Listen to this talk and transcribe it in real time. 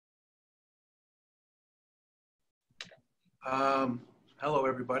Hello,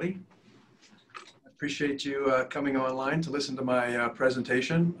 everybody. I appreciate you coming online to listen to my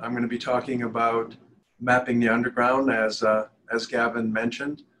presentation. I'm going to be talking about mapping the underground, as Gavin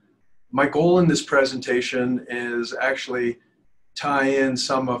mentioned. My goal in this presentation is actually tie in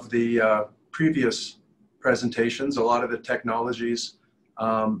some of the previous presentations, a lot of the technologies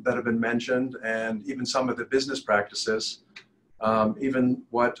that have been mentioned, and even some of the business practices, even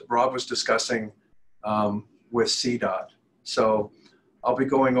what Rob was discussing with CDOT. So I'll be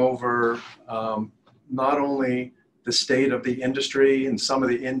going over not only the state of the industry and some of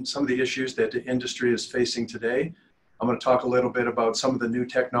the issues that the industry is facing today. I'm going to talk a little bit about some of the new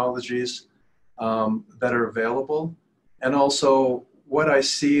technologies that are available, and also what I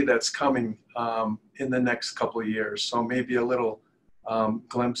see that's coming in the next couple of years. So maybe a little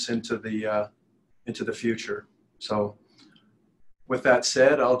glimpse into the future. So with that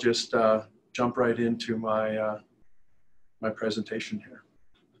said, I'll just jump right into my my presentation here.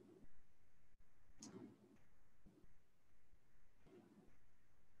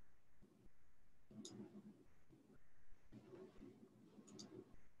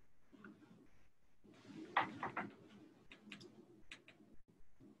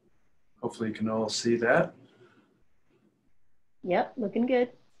 Hopefully you can all see that. Yep, looking good.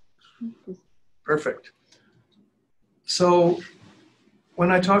 Perfect. So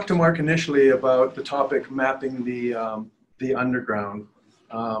when I talked to Mark initially about the topic mapping the underground,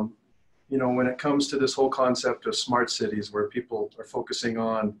 you know, when it comes to this whole concept of smart cities where people are focusing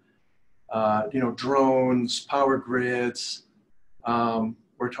on, you know, drones, power grids,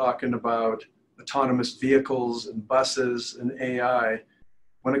 we're talking about autonomous vehicles and buses and AI.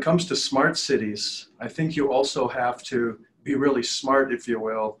 When it comes to smart cities, I think you also have to be really smart, if you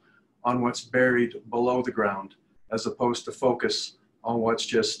will, on what's buried below the ground, as opposed to focus on what's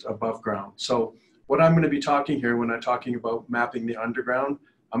just above ground. So what I'm going to be talking here when I'm talking about mapping the underground,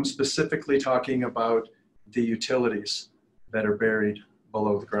 I'm specifically talking about the utilities that are buried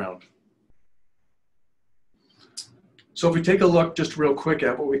below the ground. So if we take a look just real quick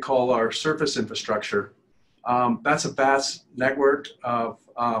at what we call our surface infrastructure, that's a vast network of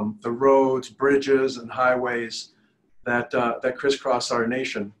the roads, bridges, and highways that crisscross our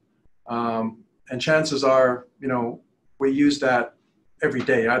nation. And chances are, you know, we use that every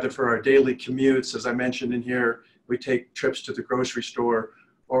day, either for our daily commutes, as I mentioned in here, we take trips to the grocery store,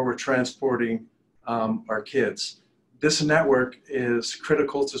 or we're transporting our kids. This network is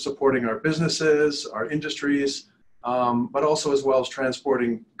critical to supporting our businesses, our industries, but also as well as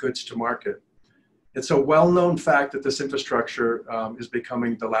transporting goods to market. It's a well-known fact that this infrastructure is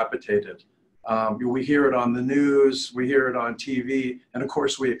becoming dilapidated. We hear it on the news, we hear it on TV, and of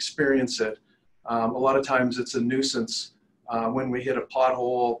course we experience it. A lot of times it's a nuisance when we hit a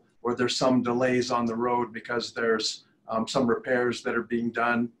pothole or there's some delays on the road because there's some repairs that are being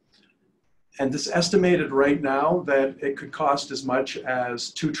done. And it's estimated right now that it could cost as much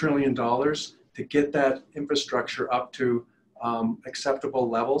as $2 trillion to get that infrastructure up to acceptable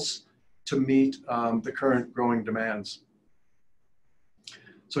levels to meet the current growing demands.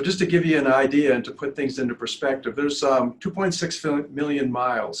 So just to give you an idea and to put things into perspective, there's 2.6 million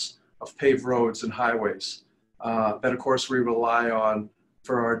miles of paved roads and highways that of course we rely on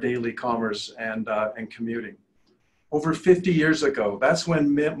for our daily commerce and commuting. Over 50 years ago, that's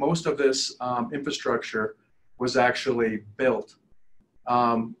when most of this infrastructure was actually built.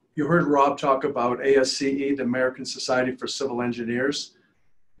 You heard Rob talk about ASCE, the American Society for Civil Engineers.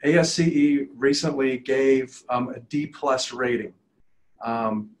 ASCE recently gave a D+ rating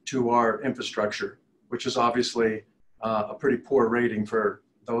to our infrastructure, which is obviously a pretty poor rating for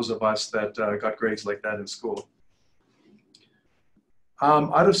those of us that got grades like that in school.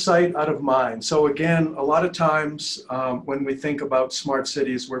 Out of sight, out of mind. So again, a lot of times when we think about smart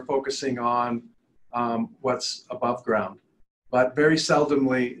cities, we're focusing on what's above ground, but very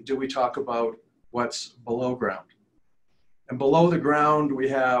seldomly do we talk about what's below ground. And below the ground, we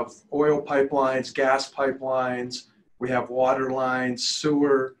have oil pipelines, gas pipelines, we have water lines,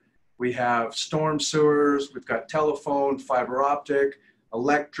 sewer, we have storm sewers, we've got telephone, fiber optic,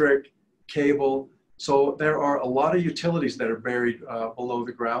 electric, cable. So there are a lot of utilities that are buried below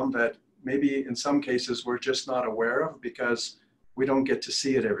the ground that maybe in some cases we're just not aware of because we don't get to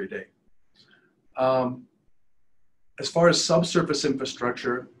see it every day. As far as subsurface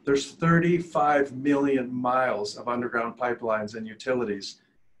infrastructure, there's 35 million miles of underground pipelines and utilities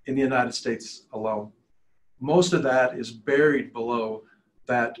in the United States alone. Most of that is buried below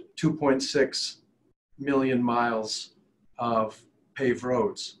that 2.6 million miles of paved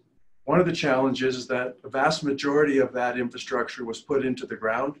roads. One of the challenges is that a vast majority of that infrastructure was put into the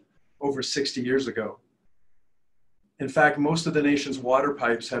ground over 60 years ago. In fact, most of the nation's water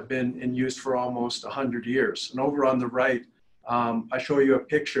pipes have been in use for almost 100 years. And over on the right, I show you a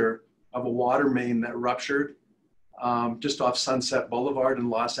picture of a water main that ruptured just off Sunset Boulevard in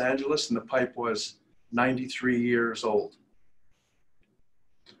Los Angeles, and the pipe was 93 years old.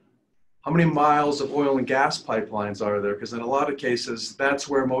 How many miles of oil and gas pipelines are there? Because in a lot of cases, that's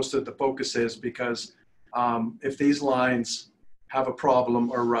where most of the focus is, because if these lines have a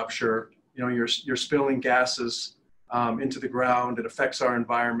problem or rupture, you know, you're spilling gases into the ground. It affects our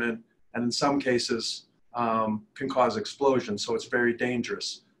environment, and in some cases can cause explosions. So it's very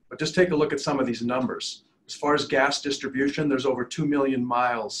dangerous. But just take a look at some of these numbers. As far as gas distribution, there's over 2 million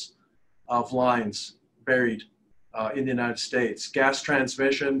miles of lines buried in the United States. Gas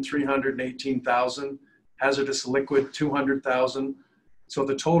transmission, 318,000. Hazardous liquid, 200,000. So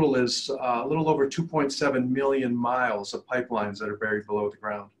the total is a little over 2.7 million miles of pipelines that are buried below the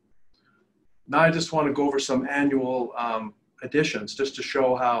ground. Now I just want to go over some annual additions just to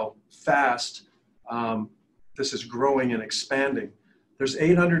show how fast this is growing and expanding. There's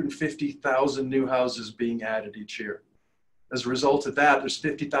 850,000 new houses being added each year. As a result of that, there's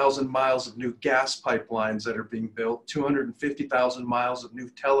 50,000 miles of new gas pipelines that are being built, 250,000 miles of new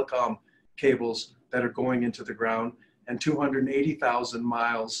telecom cables that are going into the ground, and 280,000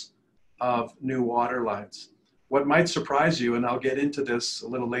 miles of new water lines. What might surprise you, and I'll get into this a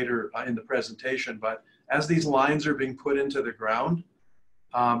little later in the presentation, but as these lines are being put into the ground,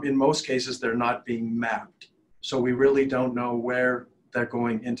 in most cases, they're not being mapped. So we really don't know where they're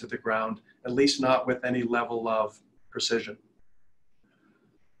going into the ground, at least not with any level of precision.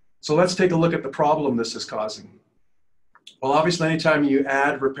 So let's take a look at the problem this is causing. Well, obviously, anytime you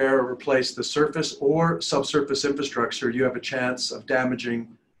add, repair, or replace the surface or subsurface infrastructure, you have a chance of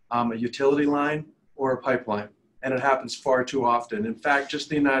damaging a utility line or a pipeline, and it happens far too often. In fact,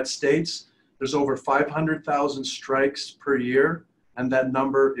 just in the United States, there's over 500,000 strikes per year, and that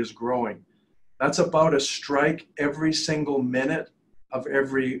number is growing. That's about a strike every single minute of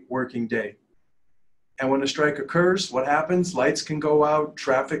every working day. And when a strike occurs, what happens? Lights can go out,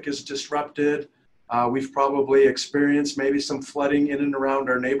 traffic is disrupted. We've probably experienced maybe some flooding in and around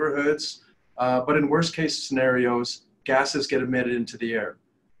our neighborhoods. But in worst case scenarios, gases get emitted into the air.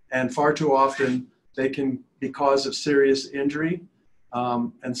 And far too often, they can be cause of serious injury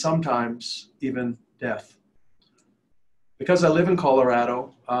and sometimes even death. Because I live in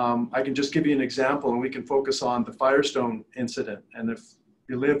Colorado, I can just give you an example, and we can focus on the Firestone incident. And if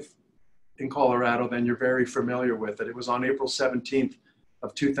you live in Colorado, then you're very familiar with it. It was on April 17th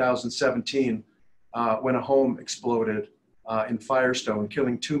of 2017 when a home exploded in Firestone,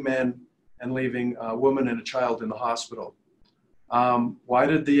 killing 2 men and leaving a woman and a child in the hospital. Why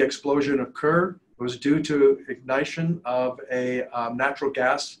did the explosion occur? It was due to ignition of a natural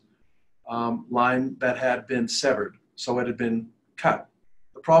gas line that had been severed. So it had been cut.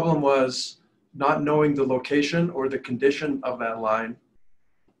 The problem was not knowing the location or the condition of that line.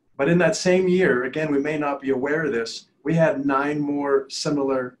 But in that same year, again, we may not be aware of this, we had 9 more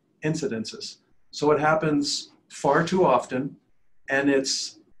similar incidences. So it happens far too often, and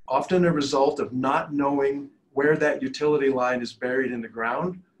it's often a result of not knowing where that utility line is buried in the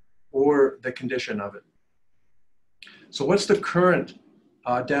ground or the condition of it. So what's the current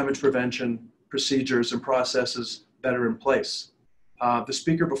damage prevention procedures and processes that are in place? The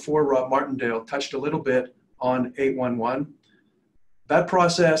speaker before, Rob Martindale, touched a little bit on 811. That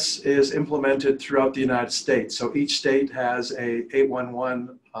process is implemented throughout the United States. So each state has a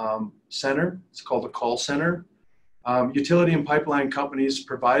 811 center. It's called a call center. Utility and pipeline companies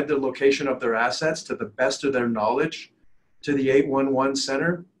provide the location of their assets to the best of their knowledge to the 811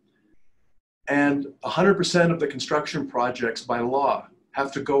 center. And 100% of the construction projects by law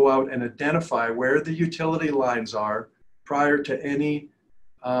have to go out and identify where the utility lines are prior to any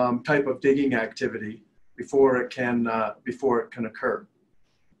type of digging activity before it can occur.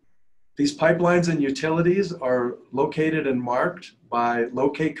 These pipelines and utilities are located and marked by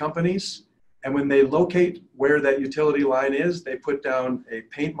locate companies. And when they locate where that utility line is, they put down a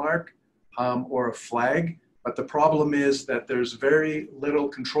paint mark or a flag. But the problem is that there's very little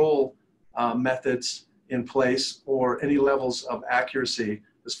control methods in place or any levels of accuracy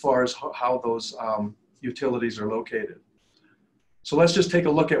as far as how those utilities are located. So let's just take a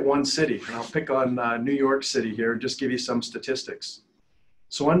look at one city, and I'll pick on New York City here and just give you some statistics.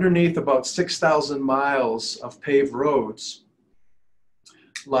 So underneath about 6,000 miles of paved roads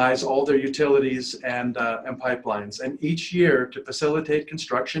lies all their utilities and pipelines. And each year, to facilitate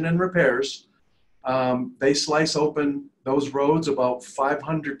construction and repairs, they slice open those roads about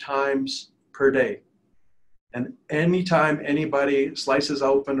 500 times per day. And anytime anybody slices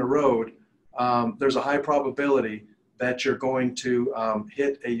open a road, there's a high probability that you're going to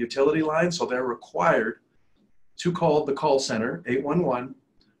hit a utility line. So they're required to call the call center, 811,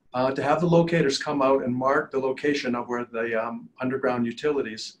 to have the locators come out and mark the location of where the underground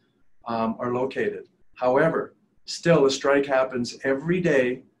utilities are located. However, still a strike happens every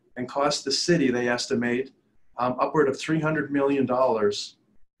day and costs the city, they estimate, upward of $300 million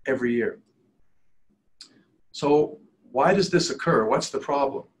every year. So why does this occur? What's the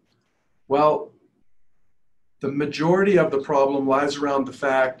problem? Well, the majority of the problem lies around the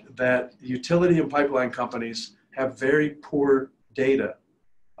fact that utility and pipeline companies have very poor data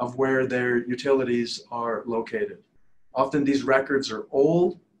of where their utilities are located. Often these records are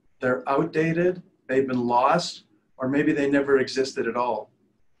old, they're outdated, they've been lost, or maybe they never existed at all.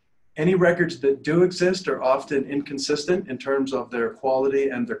 Any records that do exist are often inconsistent in terms of their quality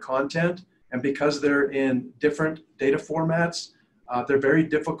and their content, and because they're in different data formats, they're very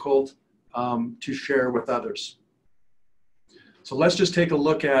difficult to share with others. So let's just take a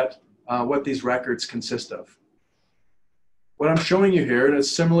look at what these records consist of. What I'm showing you here, and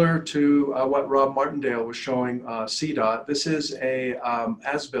it's similar to what Rob Martindale was showing CDOT, this is a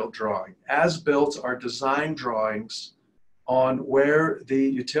as-built drawing. As-builts are design drawings on where the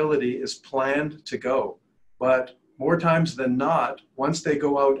utility is planned to go. But more times than not, once they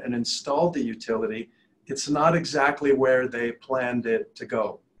go out and install the utility, it's not exactly where they planned it to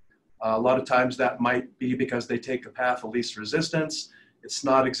go. A lot of times that might be because they take the path of least resistance. It's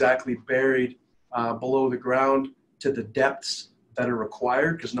not exactly buried below the ground to the depths that are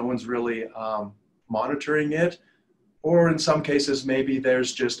required because no one's really monitoring it. Or in some cases, maybe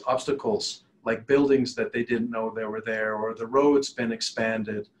there's just obstacles like buildings that they didn't know they were there, or the road's been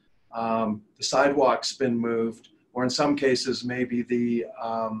expanded, the sidewalk's been moved, or in some cases, maybe the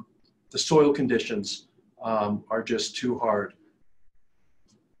soil conditions are just too hard.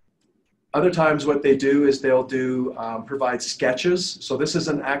 Other times what they do is they'll provide sketches. So this is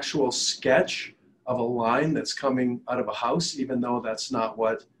an actual sketch of a line that's coming out of a house, even though that's not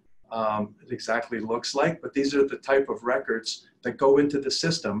what it exactly looks like. But these are the type of records that go into the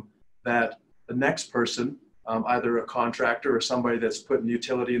system that the next person, either a contractor or somebody that's putting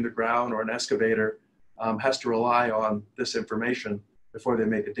utility in the ground or an excavator, has to rely on this information before they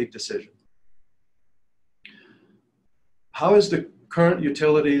make a dig decision. How is the current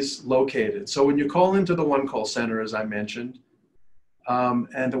utilities located? So when you call into the one call center, as I mentioned,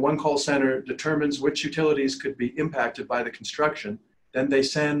 and the one call center determines which utilities could be impacted by the construction, then they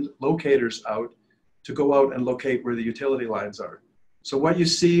send locators out to go out and locate where the utility lines are. So what you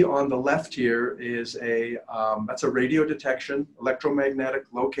see on the left here is that's a radio detection electromagnetic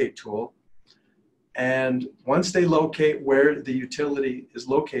locate tool. And once they locate where the utility is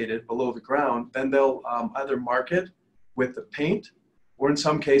located below the ground, then they'll either mark it with the paint, or in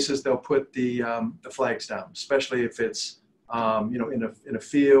some cases they'll put the flags down, especially if it's in a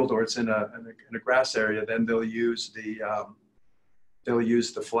field or it's in a grass area. Then they'll use the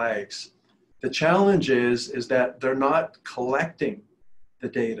flags. The challenge is that they're not collecting the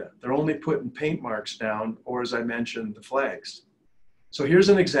data. They're only putting paint marks down, or as I mentioned, the flags. So here's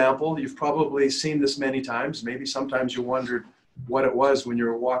an example. You've probably seen this many times. Maybe sometimes you wondered what it was when you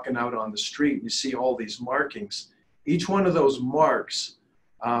were walking out on the street and you see all these markings. Each one of those marks,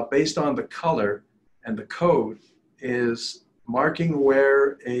 based on the color and the code, is marking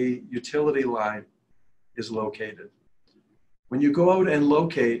where a utility line is located. When you go out and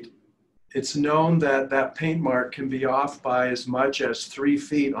locate, it's known that that paint mark can be off by as much as 3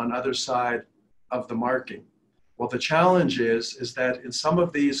 feet on either side of the marking. Well, the challenge is that in some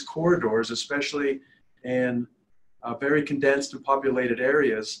of these corridors, especially in very condensed and populated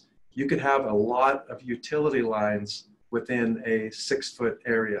areas, you could have a lot of utility lines within a 6-foot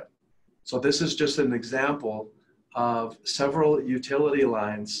area. So this is just an example of several utility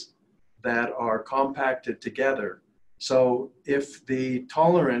lines that are compacted together. So if the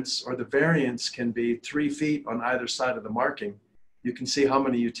tolerance or the variance can be 3 feet on either side of the marking, you can see how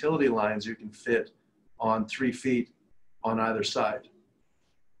many utility lines you can fit on 3 feet on either side.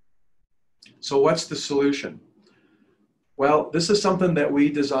 So what's the solution? Well, this is something that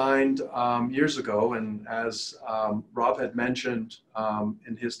we designed years ago, and as Rob had mentioned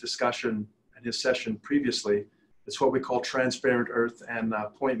in his discussion and his session previously, it's what we call transparent earth and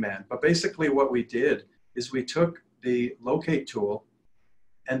point man. But basically what we did is we took the locate tool,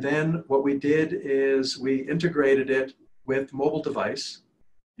 and then what we did is we integrated it with mobile device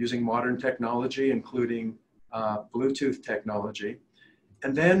using modern technology, including Bluetooth technology.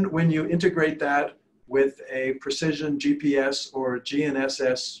 And then when you integrate that with a precision GPS or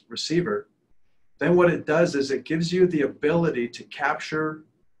GNSS receiver, then what it does is it gives you the ability to capture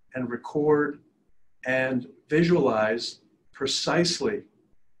and record and visualize precisely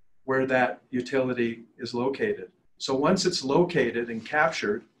where that utility is located. So once it's located and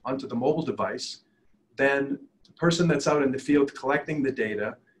captured onto the mobile device, then the person that's out in the field collecting the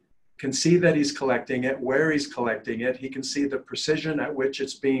data can see that he's collecting it, where he's collecting it. He can see the precision at which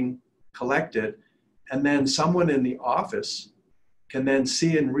it's being collected. And then someone in the office can then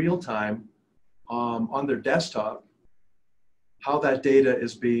see in real time on their desktop how that data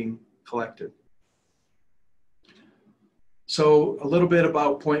is being collected. So a little bit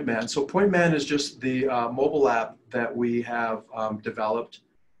about PointMan. So PointMan is just the mobile app that we have developed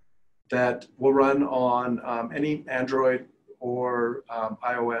that will run on any Android or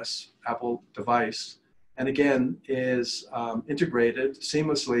iOS Apple device. And again, is integrated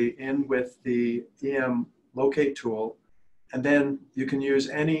seamlessly in with the EM locate tool. And then you can use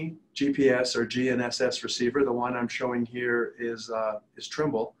any GPS or GNSS receiver. The one I'm showing here is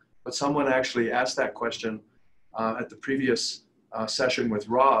Trimble, but someone actually asked that question at the previous session with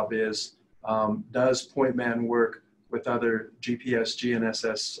Rob is, does PointMan work with other GPS,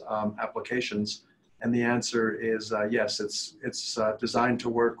 GNSS applications? And the answer is yes, it's designed to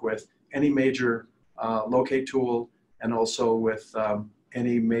work with any major locate tool and also with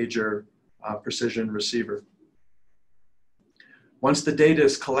any major precision receiver. Once the data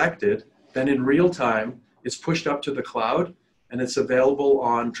is collected, then in real time, it's pushed up to the cloud and it's available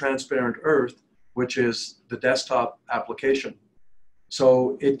on Transparent Earth, which is the desktop application.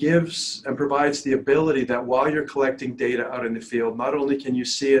 So it gives and provides the ability that while you're collecting data out in the field, not only can you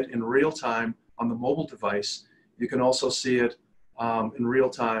see it in real time on the mobile device, you can also see it in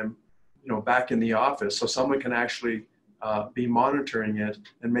real time, back in the office. So someone can actually be monitoring it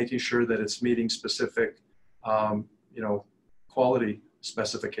and making sure that it's meeting specific, quality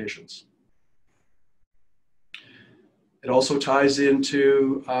specifications. It also ties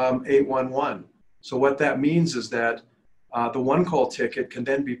into 811. So what that means is that the one-call ticket can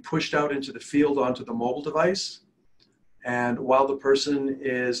then be pushed out into the field onto the mobile device. And while the person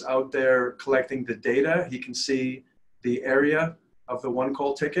is out there collecting the data, he can see the area of the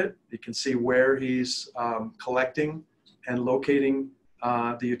one-call ticket. He can see where he's collecting and locating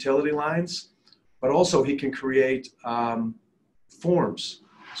the utility lines. But also he can create forms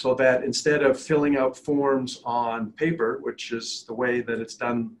so that instead of filling out forms on paper, which is the way that it's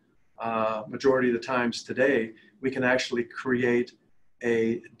done majority of the times today, we can actually create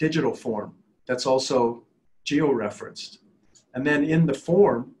a digital form that's also geo-referenced. And then in the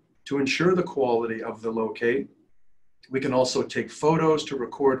form, to ensure the quality of the locate, we can also take photos to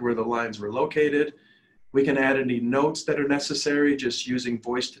record where the lines were located. We can add any notes that are necessary just using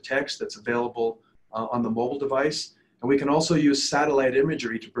voice to text that's available on the mobile device. And we can also use satellite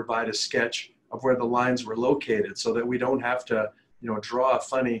imagery to provide a sketch of where the lines were located so that we don't have to draw a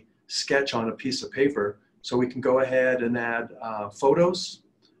funny sketch on a piece of paper. So we can go ahead and add photos.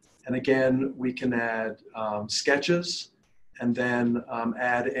 And again, we can add sketches and then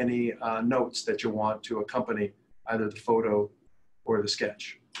add any notes that you want to accompany either the photo or the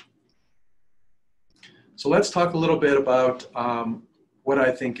sketch. So let's talk a little bit about what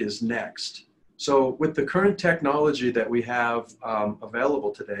I think is next. So with the current technology that we have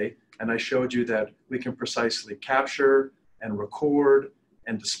available today, and I showed you that we can precisely capture and record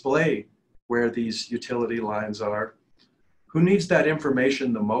and display where these utility lines are, who needs that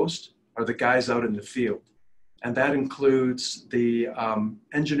information the most are the guys out in the field. And that includes the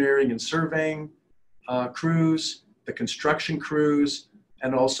engineering and surveying crews, the construction crews,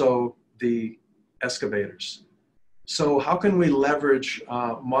 and also the excavators. So how can we leverage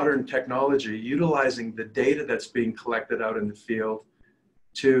modern technology utilizing the data that's being collected out in the field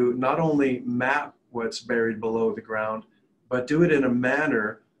to not only map what's buried below the ground, but do it in a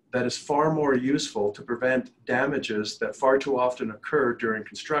manner that is far more useful to prevent damages that far too often occur during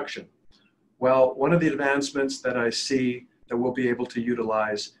construction? Well, one of the advancements that I see that we'll be able to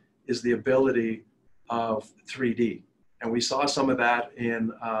utilize is the ability of 3D. And we saw some of that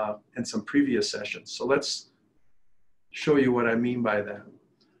in some previous sessions. So let's show you what I mean by that.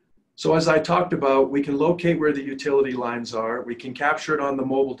 So as I talked about, we can locate where the utility lines are. We can capture it on the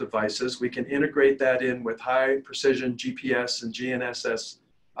mobile devices. We can integrate that in with high precision GPS and GNSS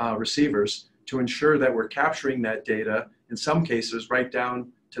receivers to ensure that we're capturing that data, in some cases right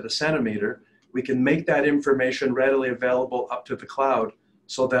down to the centimeter. We can make that information readily available up to the cloud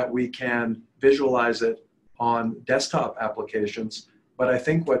so that we can visualize it on desktop applications. But I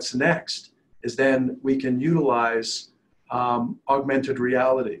think what's next is then we can utilize augmented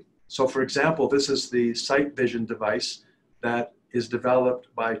reality. So for example, this is the sight vision device that is developed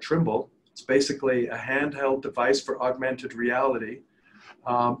by Trimble. It's basically a handheld device for augmented reality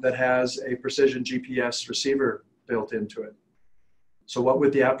that has a precision GPS receiver built into it. So what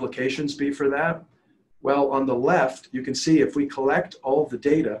would the applications be for that? Well, on the left, you can see if we collect all the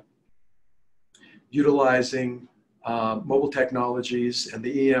data utilizing mobile technologies and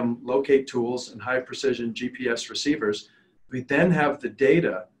the EM locate tools and high precision GPS receivers, we then have the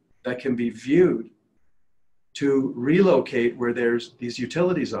data that can be viewed to relocate where these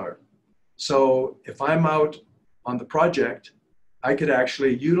utilities are. So if I'm out on the project, I could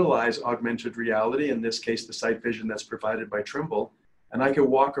actually utilize augmented reality, in this case, the sight vision that's provided by Trimble, and I could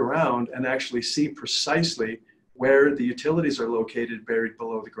walk around and actually see precisely where the utilities are located buried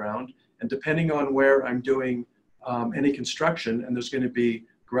below the ground. And depending on where I'm doing any construction, and there's going to be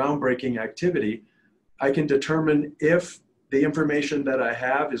groundbreaking activity, I can determine if the information that I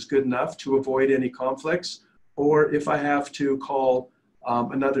have is good enough to avoid any conflicts, or if I have to call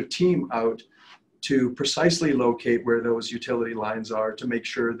another team out to precisely locate where those utility lines are to make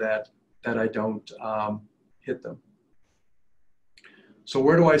sure that I don't hit them. So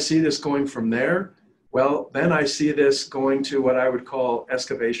where do I see this going from there? Well, then I see this going to what I would call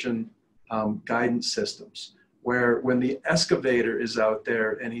excavation guidance systems, where when the excavator is out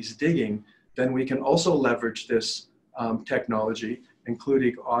there and he's digging, then we can also leverage this technology,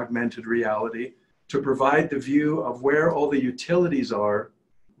 including augmented reality, to provide the view of where all the utilities are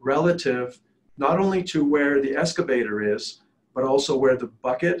relative not only to where the excavator is, but also where the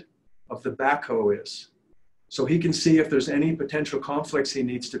bucket of the backhoe is. So he can see if there's any potential conflicts he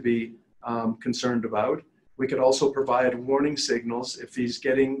needs to be concerned about. We could also provide warning signals if he's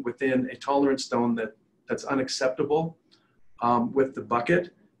getting within a tolerance zone that's unacceptable with the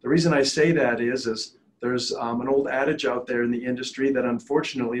bucket. The reason I say that is there's an old adage out there in the industry that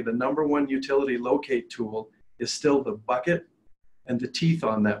unfortunately the #1 utility locate tool is still the bucket and the teeth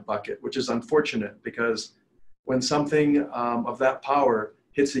on that bucket, which is unfortunate because when something of that power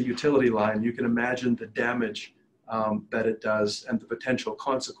hits a utility line, you can imagine the damage that it does and the potential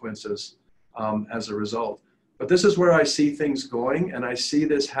consequences as a result. But this is where I see things going, and I see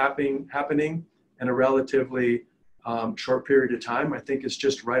this happening in a relatively short period of time. I think it's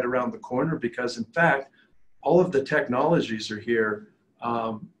just right around the corner because, in fact, all of the technologies are here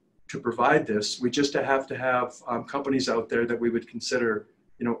to provide this. We just have to have companies out there that we would consider,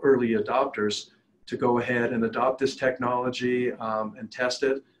 early adopters to go ahead and adopt this technology and test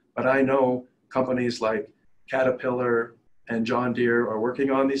it. But I know companies like Caterpillar and John Deere are working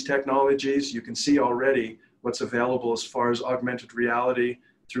on these technologies. You can see already what's available as far as augmented reality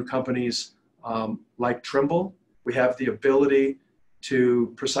through companies like Trimble. We have the ability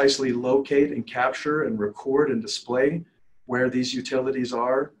to precisely locate and capture and record and display where these utilities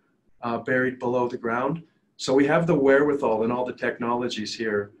are buried below the ground. So we have the wherewithal and all the technologies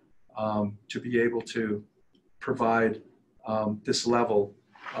here to be able to provide this level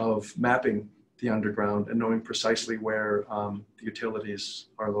of mapping the underground and knowing precisely where the utilities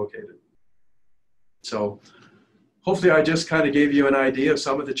are located. So hopefully I just kind of gave you an idea of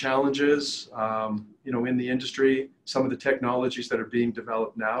some of the challenges in the industry, some of the technologies that are being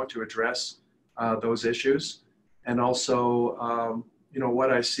developed now to address those issues, and also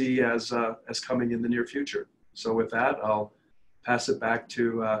what I see as coming in the near future. So with that, I'll pass it back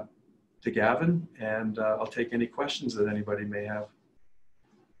to Gavin, and I'll take any questions that anybody may have.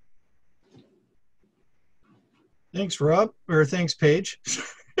 Thanks, Rob, or thanks, Paige.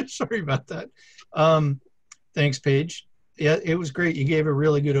 Sorry about that. Thanks, Paige. Yeah, it was great. You gave a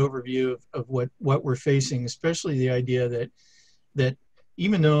really good overview of what we're facing, especially the idea that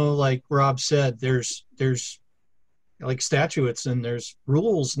even though, like Rob said, there's like statutes and there's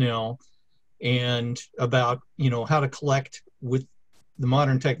rules now and about, how to collect with the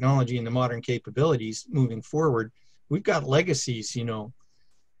modern technology and the modern capabilities moving forward. We've got legacies,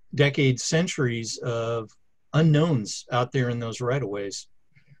 decades, centuries of unknowns out there in those right-of-ways.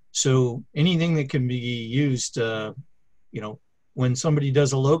 So anything that can be used, when somebody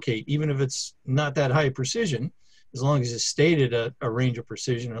does a locate, even if it's not that high precision, as long as it's stated a range of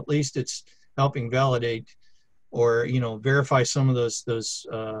precision, at least it's helping validate or, verify some of those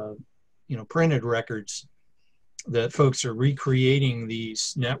printed records that folks are recreating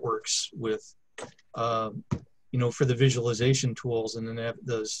these networks with, for the visualization tools and then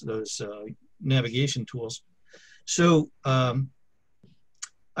those navigation tools. So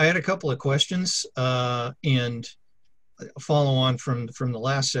I had a couple of questions and follow on from the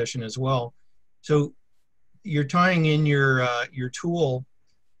last session as well. So you're tying in your tool,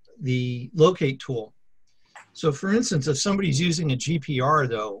 the locate tool. So for instance, if somebody's using a GPR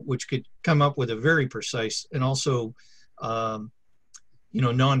though, which could come up with a very precise and also,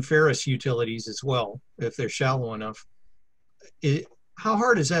 non-ferrous utilities as well, if they're shallow enough, how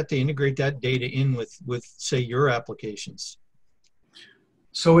hard is that to integrate that data in with say your applications?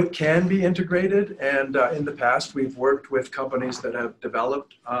 So it can be integrated, and in the past we've worked with companies that have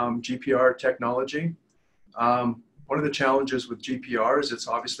developed GPR technology. One of the challenges with GPR is it's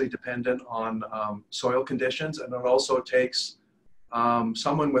obviously dependent on soil conditions, and it also takes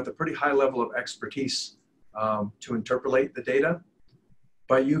someone with a pretty high level of expertise to interpolate the data.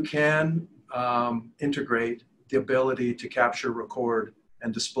 But you can integrate the ability to capture, record,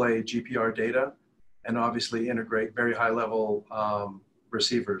 and display GPR data, and obviously integrate very high level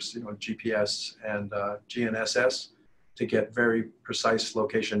receivers, GPS and GNSS, to get very precise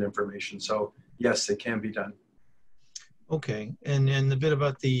location information. So yes, it can be done. Okay, and a bit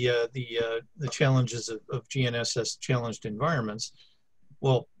about the challenges of GNSS challenged environments.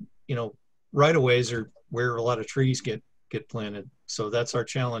 Well, right-of-ways are where a lot of trees get planted. So that's our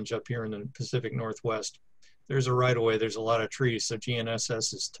challenge up here in the Pacific Northwest. There's a right-of-way, there's a lot of trees, so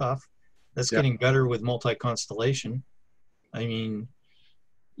GNSS is tough. That's getting better with multi-constellation. I mean,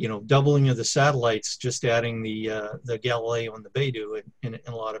 doubling of the satellites, just adding the Galileo and the Beidou in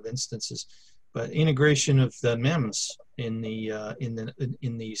a lot of instances. But integration of the MEMS in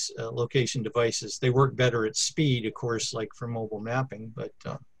these location devices, they work better at speed, of course, like for mobile mapping. But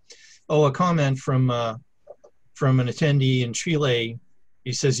a comment from an attendee in Chile.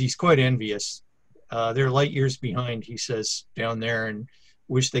 He says he's quite envious. They're light years behind, he says, down there, and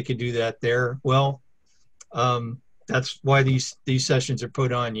wish they could do that there. Well, that's why these sessions are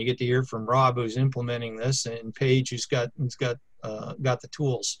put on. You get to hear from Rob, who's implementing this, and Paige, who's got the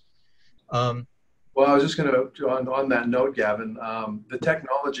tools. Well, I was just going to, on that note, Gavin, the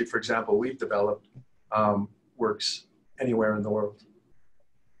technology, for example, we've developed works anywhere in the world.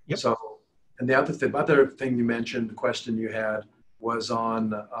 Yep. So, and the other thing you mentioned, the question you had, was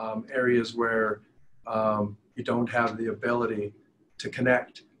on areas where you don't have the ability to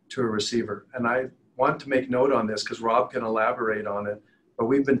connect to a receiver. And I want to make note on this because Rob can elaborate on it, but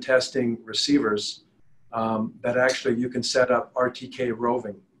we've been testing receivers that actually you can set up RTK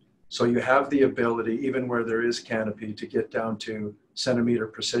roving. So you have the ability, even where there is canopy, to get down to centimeter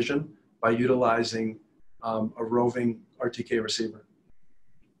precision by utilizing a roving RTK receiver.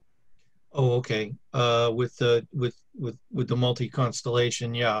 Oh, okay. With the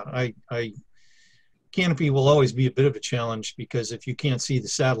multi-constellation, yeah, I canopy will always be a bit of a challenge because if you can't see the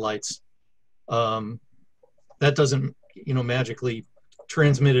satellites, that doesn't magically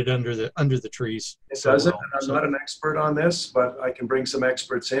transmit it under the trees. It doesn't. And I'm not an expert on this, but I can bring some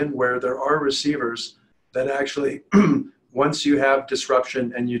experts in where there are receivers that actually, once you have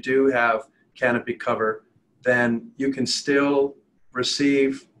disruption and you do have canopy cover, then you can still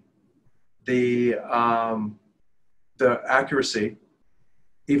receive the accuracy,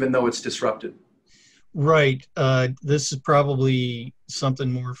 even though it's disrupted. Right. This is probably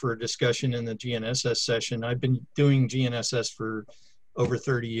something more for a discussion in the GNSS session. I've been doing GNSS for over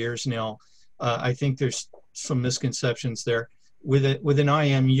 30 years now. I think there's some misconceptions there. With an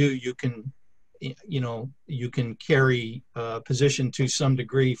IMU, you can carry position to some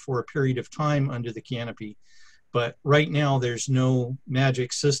degree for a period of time under the canopy. But right now, there's no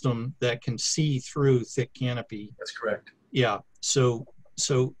magic system that can see through thick canopy. That's correct. Yeah.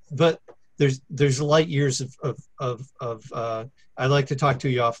 But there's light years of I'd like to talk to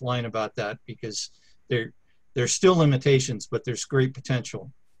you offline about that because there's still limitations, but there's great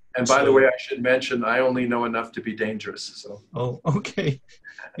potential. And by the way, I should mention, I only know enough to be dangerous. So. Oh, okay.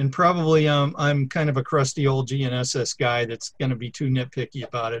 And probably I'm kind of a crusty old GNSS guy that's going to be too nitpicky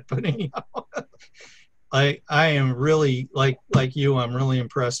about it. But anyhow, I am really like you. I'm really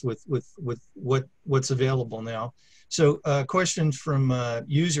impressed with what's available now. So questions from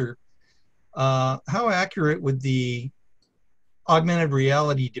user. How accurate would the augmented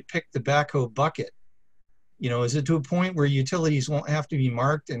reality depict the backhoe bucket? Is it to a point where utilities won't have to be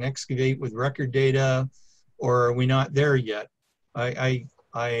marked and excavate with record data, or are we not there yet? I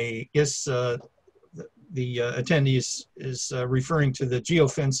guess the attendee is referring to the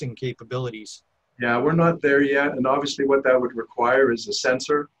geofencing capabilities. Yeah, we're not there yet, and obviously what that would require is a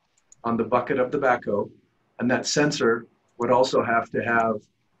sensor on the bucket of the backhoe, and that sensor would also have to have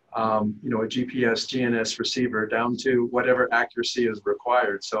a GPS, GNS receiver down to whatever accuracy is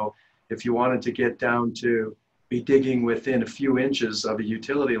required. So if you wanted to get down to be digging within a few inches of a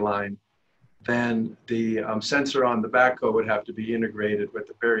utility line, then the sensor on the backhoe would have to be integrated with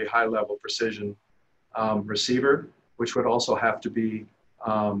a very high level precision receiver, which would also have to be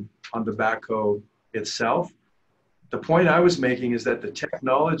on the backhoe itself. The point I was making is that the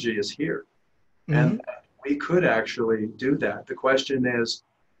technology is here, and we could actually do that. The question is,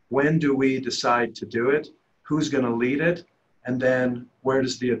 when do we decide to do it? Who's going to lead it? and then where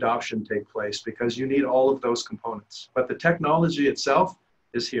does the adoption take place? Because you need all of those components. But the technology itself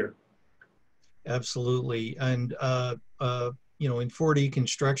is here. Absolutely. And, you know, in 4D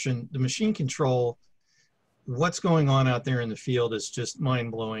construction, the machine control, what's going on out there in the field is just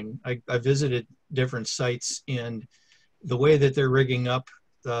mind blowing. I visited different sites, and the way that they're rigging up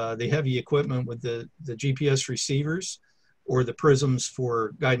the heavy equipment with the GPS receivers or the prisms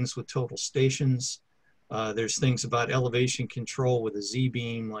for guidance with total stations. There's things about elevation control with a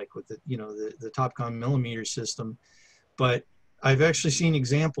Z-beam, like with the, you know, the Topcon millimeter system. But I've actually seen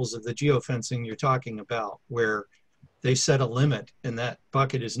examples of the geofencing you're talking about, where they set a limit and that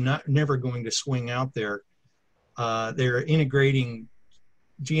bucket is never going to swing out there. They're integrating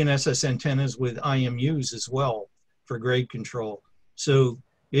GNSS antennas with IMUs as well for grade control. So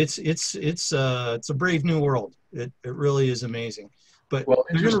it's a brave new world. It really is amazing. But Well,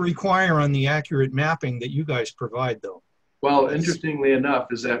 they're going to require on the accurate mapping that you guys provide, though. well, interestingly enough,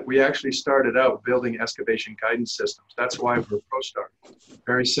 is that we actually started out building excavation guidance systems. That's why we're ProStar,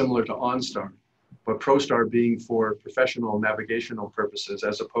 very similar to OnStar, but ProStar being for professional navigational purposes,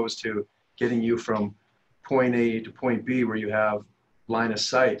 as opposed to getting you from point A to point B where you have line of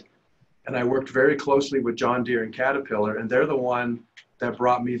sight. And I worked very closely with John Deere and Caterpillar, and they're the one that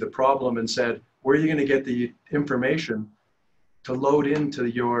brought me the problem and said, where are you going to get the information to load into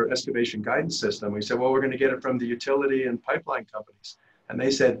your excavation guidance system? We said, well, we're going to get it from the utility and pipeline companies. And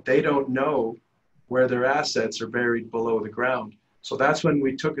they said they don't know where their assets are buried below the ground. So that's when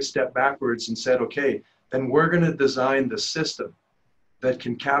we took a step backwards and said, okay, then we're going to design the system that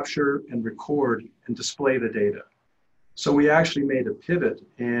can capture and record and display the data. So we actually made a pivot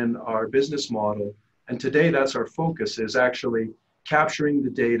in our business model. And today that's our focus, is actually capturing the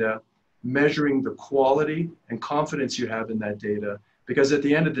data, measuring the quality and confidence you have in that data. Because at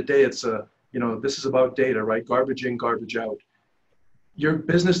the end of the day, it's you know, this is about data, right? Garbage in, garbage out. Your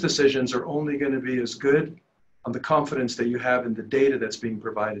business decisions are only going to be as good on the confidence that you have in the data that's being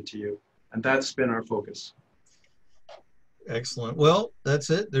provided to you. And that's been our focus. Excellent. Well, that's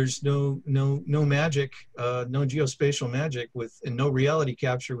it. There's no magic, no geospatial magic and no reality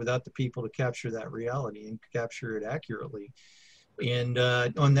capture without the people to capture that reality and capture it accurately. And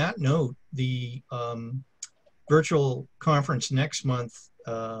on that note, the virtual conference next month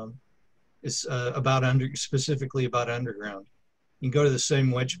is specifically about underground. You can go to the same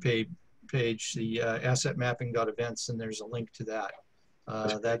web page, the asset mapping.events, and there's a link to that.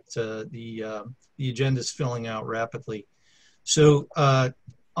 The agenda is filling out rapidly. So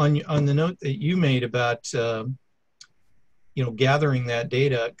on the note that you made about you know, gathering that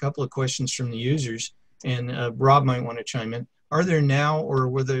data, a couple of questions from the users, and Rob might want to chime in. Are there now, or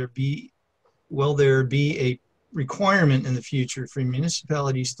will there be a requirement in the future for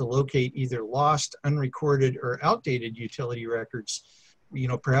municipalities to locate either lost, unrecorded, or outdated utility records, you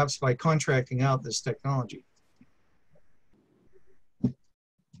know, perhaps by contracting out this technology?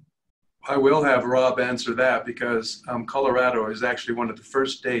 I will have Rob answer that, because Colorado is actually one of the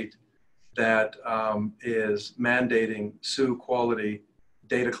first states that is mandating SUE quality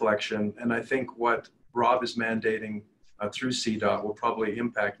data collection. And I think what Rob is mandating through CDOT will probably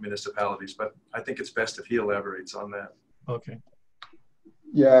impact municipalities, but I think it's best if he elaborates on that. Okay.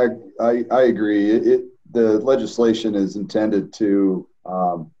 Yeah, I agree. The legislation is intended to,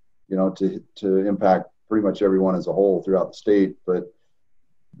 you know, to impact pretty much everyone as a whole throughout the state, but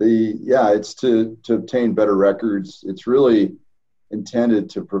it's to obtain better records. It's really intended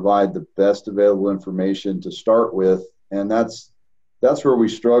to provide the best available information to start with, and that's where we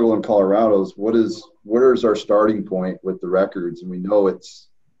struggle in Colorado. Is where is our starting point with the records? And we know it's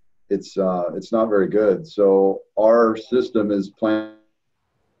not very good. So our system is planned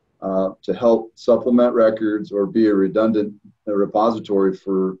to help supplement records or be a redundant repository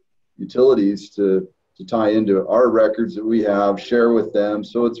for utilities to tie into our records that we have, share with them.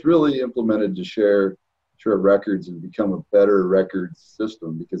 So it's really implemented to share records and become a better records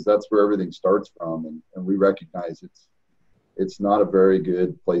system, because that's where everything starts from. And we recognize it's not a very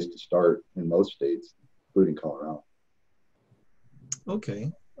good place to start in most states, including Colorado.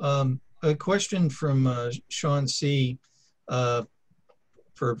 Okay. A question from Sean C. For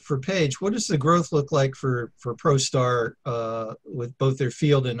Paige, what does the growth look like for ProStar with both their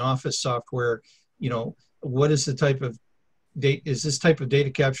field and office software? You know, what is the type of data, is this type of data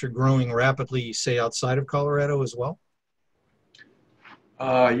capture growing rapidly, say, outside of Colorado as well?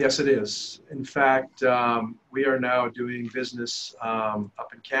 Yes, it is. In fact, we are now doing business up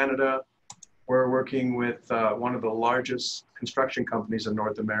in Canada. We're working with one of the largest construction companies in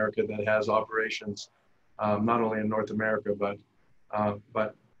North America that has operations not only in North America, but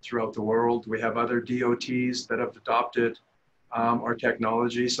throughout the world. We have other DOTs that have adopted our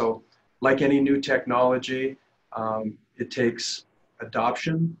technology. So like any new technology, it takes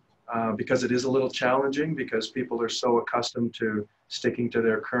adoption because it is a little challenging because people are so accustomed to sticking to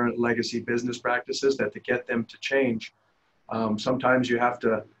their current legacy business practices that to get them to change, sometimes you have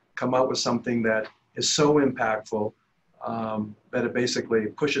to come out with something that is so impactful that it basically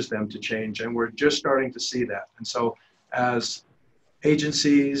pushes them to change. And we're just starting to see that. And so as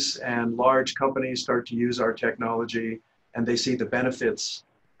agencies and large companies start to use our technology and they see the benefits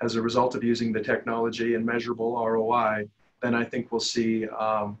as a result of using the technology and measurable ROI, then I think we'll see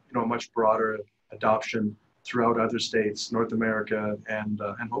a much broader adoption throughout other states, North America, and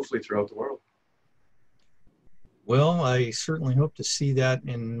hopefully throughout the world. Well, I certainly hope to see that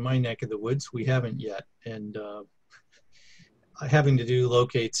in my neck of the woods. We haven't yet. And having to do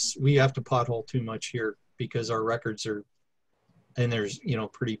locates, we have to pothole too much here because our records are, and there's,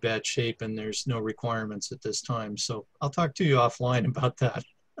 pretty bad shape and there's no requirements at this time. So I'll talk to you offline about that.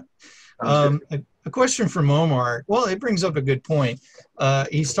 A question from Omar. Well, it brings up a good point.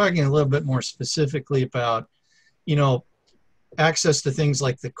 He's talking a little bit more specifically about, access to things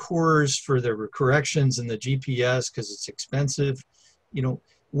like the cores for the corrections and the GPS because it's expensive.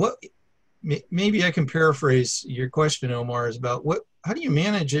 Maybe I can paraphrase your question, Omar, is about how do you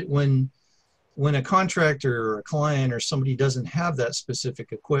manage it when a contractor or a client or somebody doesn't have that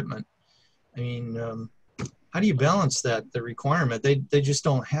specific equipment? I mean, how do you balance that, the requirement? They just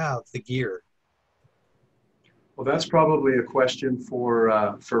don't have the gear. Well, that's probably a question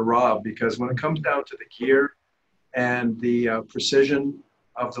for Rob, because when it comes down to the gear and the precision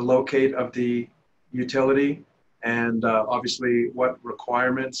of the locate of the utility and obviously what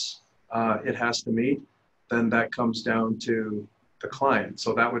requirements it has to meet, then that comes down to the client.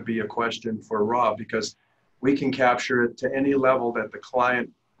 So that would be a question for Rob, because we can capture it to any level that the client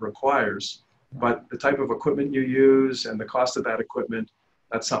requires, but the type of equipment you use and the cost of that equipment,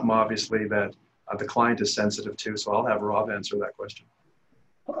 that's something obviously that the client is sensitive to. So I'll have Rob answer that question.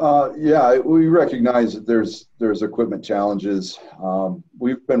 Yeah, we recognize that there's equipment challenges.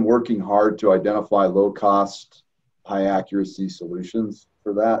 We've been working hard to identify low cost, high accuracy solutions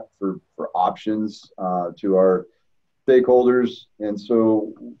for that, for options to our stakeholders. And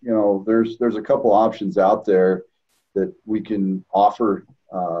so, there's a couple options out there that we can offer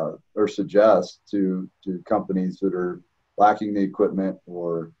or suggest to companies that are lacking the equipment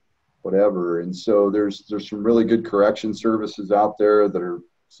or whatever. And so there's some really good correction services out there that are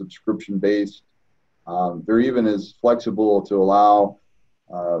subscription based. They're even as flexible to allow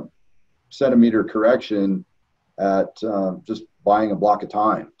centimeter correction at just buying a block of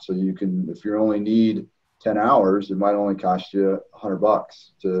time. So you can, if you only need 10 hours, it might only cost you $100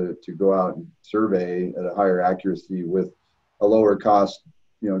 to go out and survey at a higher accuracy with a lower cost,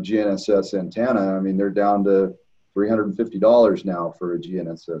 GNSS antenna. I mean, they're down to $350 now for a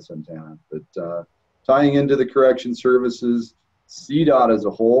GNSS antenna. But tying into the correction services, CDOT as a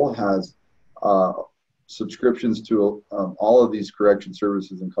whole has subscriptions to all of these correction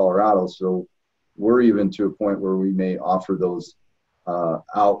services in Colorado. So we're even to a point where we may offer those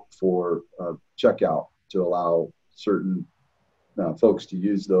out for checkout to allow certain folks to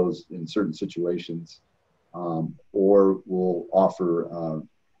use those in certain situations. Or we'll offer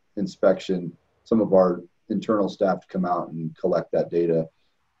inspection, some of our internal staff to come out and collect that data.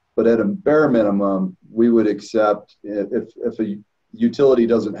 But at a bare minimum, we would accept if a utility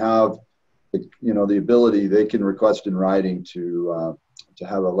doesn't have the ability, they can request in writing to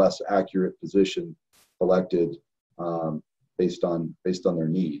have a less accurate position collected based on their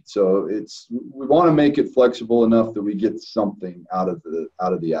need. So we want to make it flexible enough that we get something out of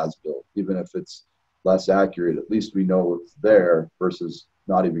the as-built, even if it's less accurate. At least we know it's there versus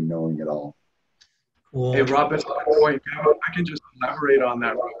not even knowing at all. Cool. Hey, Rob, that's a good point. I can just elaborate on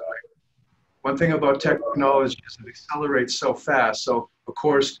that real quick. One thing about technology is it accelerates so fast. So, of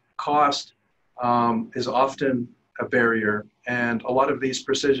course, cost is often a barrier. And a lot of these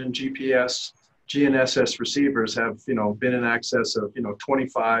precision GPS, GNSS receivers have, been in excess of,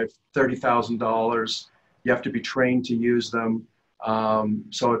 $25,000, $30,000. You have to be trained to use them.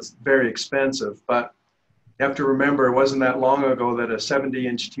 So it's very expensive. But you have to remember, it wasn't that long ago that a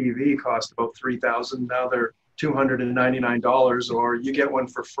 70-inch TV cost about $3,000. Now they're $299, or you get one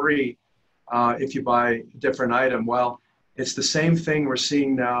for free if you buy a different item. Well, it's the same thing we're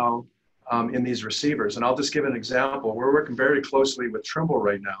seeing now in these receivers. And I'll just give an example. We're working very closely with Trimble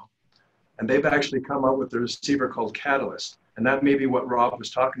right now, and they've actually come up with a receiver called Catalyst. And that may be what Rob was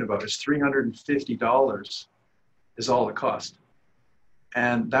talking about, is $350 is all it costs.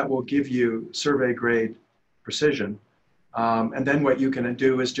 And that will give you survey grade precision. And then what you can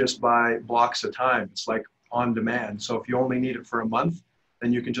do is just buy blocks of time. It's like on demand. So if you only need it for a month,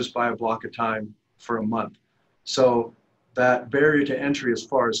 then you can just buy a block of time for a month. So that barrier to entry as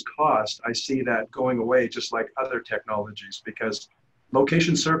far as cost, I see that going away just like other technologies, because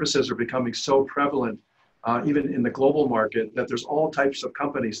location services are becoming so prevalent, even in the global market, that there's all types of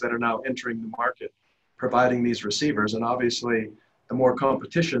companies that are now entering the market, providing these receivers. And obviously, the more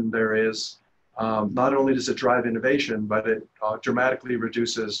competition there is, not only does it drive innovation, but it dramatically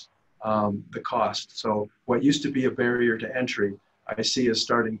reduces the cost. So what used to be a barrier to entry, I see is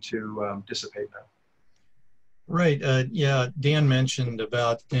starting to dissipate now. Right. Yeah, Dan mentioned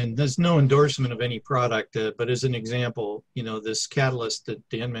about, and there's no endorsement of any product, but as an example, you know, this catalyst that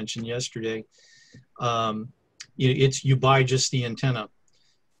Dan mentioned yesterday, you buy just the antenna,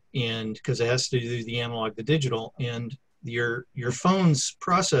 and because it has to do the analog to digital, and your phone's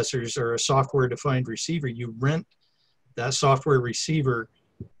processors are a software-defined receiver. You rent that software receiver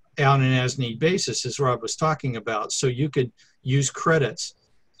on an as-need basis, as Rob was talking about, so you could use credits.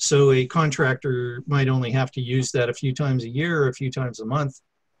 So a contractor might only have to use that a few times a year or a few times a month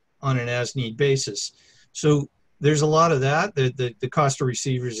on an as-need basis. So there's a lot of that. The cost of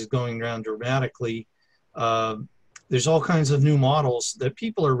receivers is going down dramatically. There's all kinds of new models that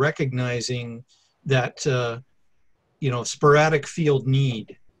people are recognizing that, you know, sporadic field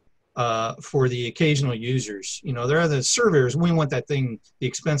need for the occasional users. You know, there are the surveyors, we want that thing, the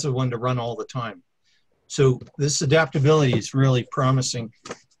expensive one, to run all the time. So this adaptability is really promising.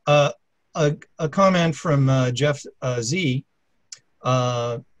 A comment from Jeff Z.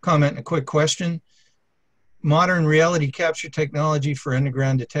 Comment and a quick question. Modern reality capture technology for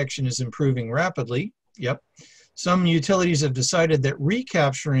underground detection is improving rapidly. Yep. Some utilities have decided that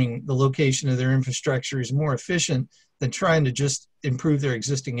recapturing the location of their infrastructure is more efficient than trying to just improve their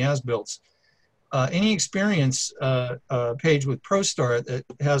existing as-builts. Any experience, Paige, with ProStar that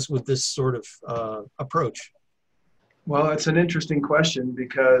has with this sort of approach? Well, it's an interesting question,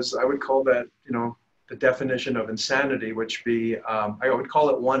 because I would call that, you know, the definition of insanity, which be, I would call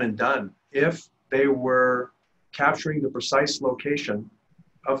it one and done. If they were capturing the precise location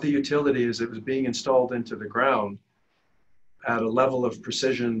of the utility as it was being installed into the ground at a level of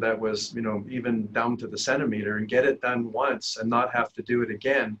precision that was, you know, even down to the centimeter, and get it done once and not have to do it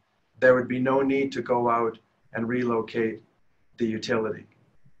again, there would be no need to go out and relocate the utility.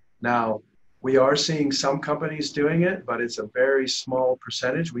 Now, we are seeing some companies doing it, but it's a very small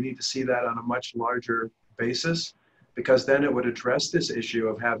percentage. We need to see that on a much larger basis, because then it would address this issue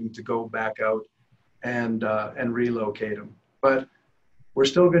of having to go back out and relocate them. But we're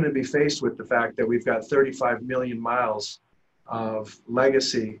still going to be faced with the fact that we've got 35 million miles of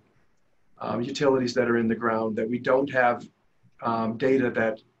legacy utilities that are in the ground that we don't have data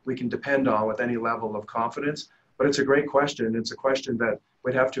that we can depend on with any level of confidence. But it's a great question. It's a question that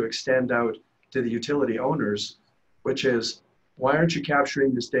we'd have to extend out to the utility owners, which is, why aren't you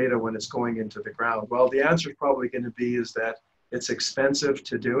capturing this data when it's going into the ground? Well, the answer is probably going to be is that it's expensive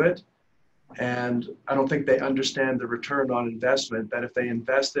to do it. And I don't think they understand the return on investment, that if they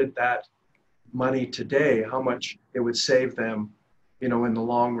invested that money today, how much it would save them, you know, in the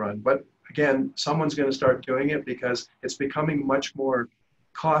long run. But again, someone's going to start doing it, because it's becoming much more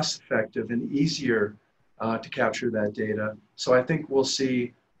cost effective and easier to capture that data. So I think we'll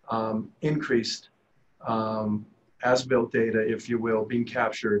see increased as-built data, if you will, being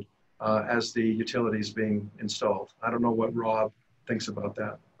captured as the utilities being installed. I don't know what Rob thinks about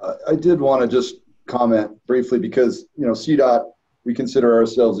that. I did want to just comment briefly, because, you know, CDOT, we consider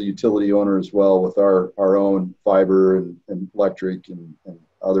ourselves a utility owner as well, with our own fiber and electric and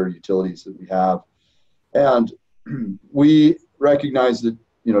other utilities that we have. And we recognize that,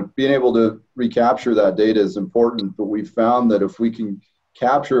 you know, being able to recapture that data is important, but we found that if we can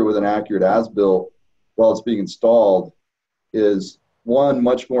capture it with an accurate as-built while it's being installed, is one,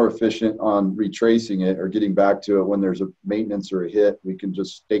 much more efficient on retracing it or getting back to it when there's a maintenance or a hit. We can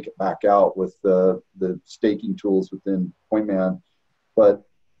just stake it back out with the staking tools within PointMan. But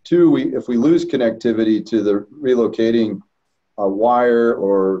two, if we lose connectivity to the relocating a wire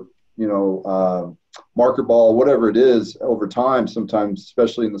or, you know, marker ball, whatever it is, over time, sometimes,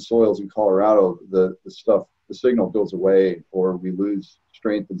 especially in the soils in Colorado, the signal goes away, or we lose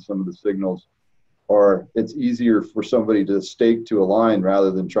strength in some of the signals, or it's easier for somebody to stake to a line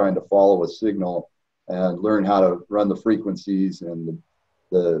rather than trying to follow a signal and learn how to run the frequencies, and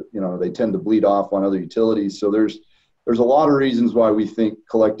you know, they tend to bleed off on other utilities. So there's a lot of reasons why we think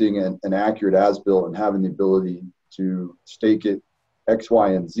collecting an accurate as-built and having the ability to stake it X, Y,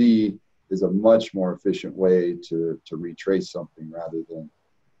 and Z is a much more efficient way to retrace something rather than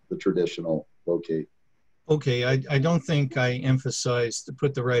the traditional locate. Okay, I don't think I emphasized, to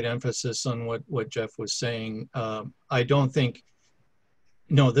put the right emphasis on what Jeff was saying. I don't think,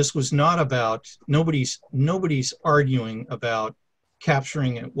 no, this was not about, nobody's arguing about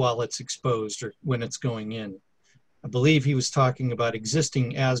capturing it while it's exposed or when it's going in. I believe he was talking about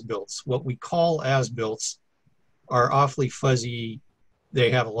existing as-builts. What we call as-builts are awfully fuzzy. They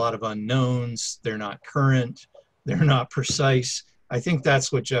have a lot of unknowns. They're not current. They're not precise. I think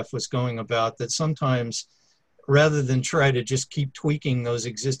that's what Jeff was going about, that sometimes rather than try to just keep tweaking those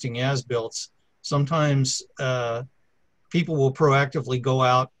existing as-builts, sometimes people will proactively go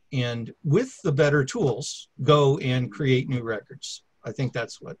out and, with the better tools, go and create new records. I think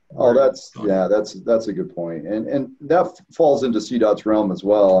that's what. Oh, that's a good point, and that falls into CDOT's realm as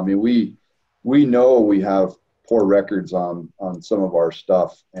well. I mean, we know we have poor records on some of our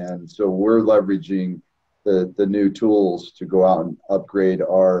stuff, and so we're leveraging the new tools to go out and upgrade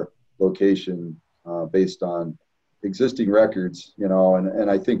our location based on existing records. You know, and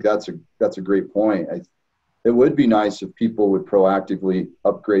I think that's a great point. It would be nice if people would proactively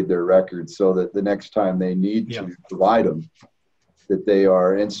upgrade their records so that the next time they need to provide them, that they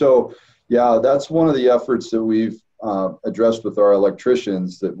are. And so, yeah, that's one of the efforts that we've addressed with our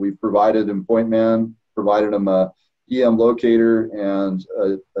electricians, that we've provided them PointMan, provided them a EM locator and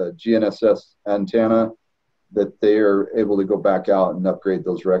a GNSS antenna, that they are able to go back out and upgrade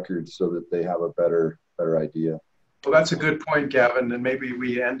those records so that they have a better idea. Well, that's a good point, Gavin, and maybe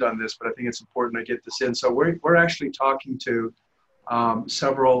we end on this, but I think it's important to get this in. So we're actually talking to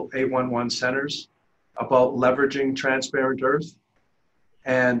several 811 centers about leveraging transparent earth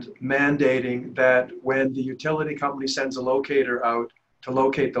and mandating that when the utility company sends a locator out to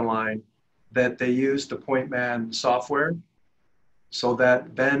locate the line, that they use the PointMan software, so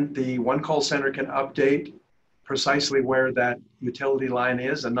that then the one call center can update precisely where that utility line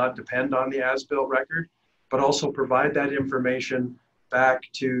is and not depend on the as-built record, but also provide that information back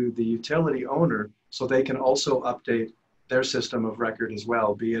to the utility owner so they can also update their system of record as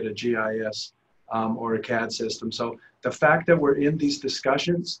well, be it a GIS or a CAD system. So the fact that we're in these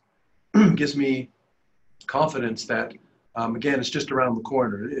discussions gives me confidence that, again, it's just around the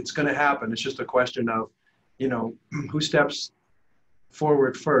corner. It's going to happen. It's just a question of, you know, who steps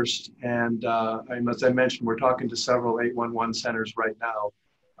forward first. And as I mentioned, we're talking to several 811 centers right now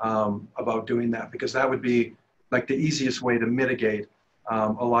about doing that, because that would be like the easiest way to mitigate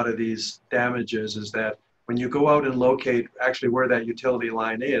a lot of these damages, is that when you go out and locate actually where that utility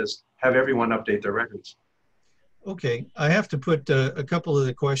line is, have everyone update their records. Okay, I have to put a couple of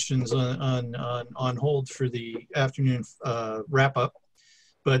the questions on hold for the afternoon wrap up,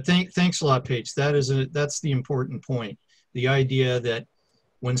 but thanks a lot, Paige. That's the important point. The idea that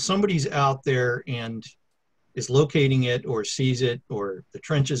when somebody's out there and is locating it or sees it or the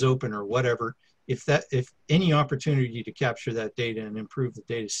trench is open or whatever, if any opportunity to capture that data and improve the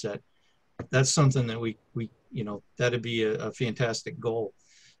data set, that's something that we you know, that'd be a fantastic goal.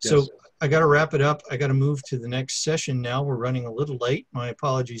 Yes. So I got to wrap it up. I got to move to the next session now. We're running a little late. My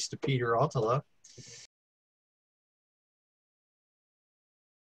apologies to Peter Altala.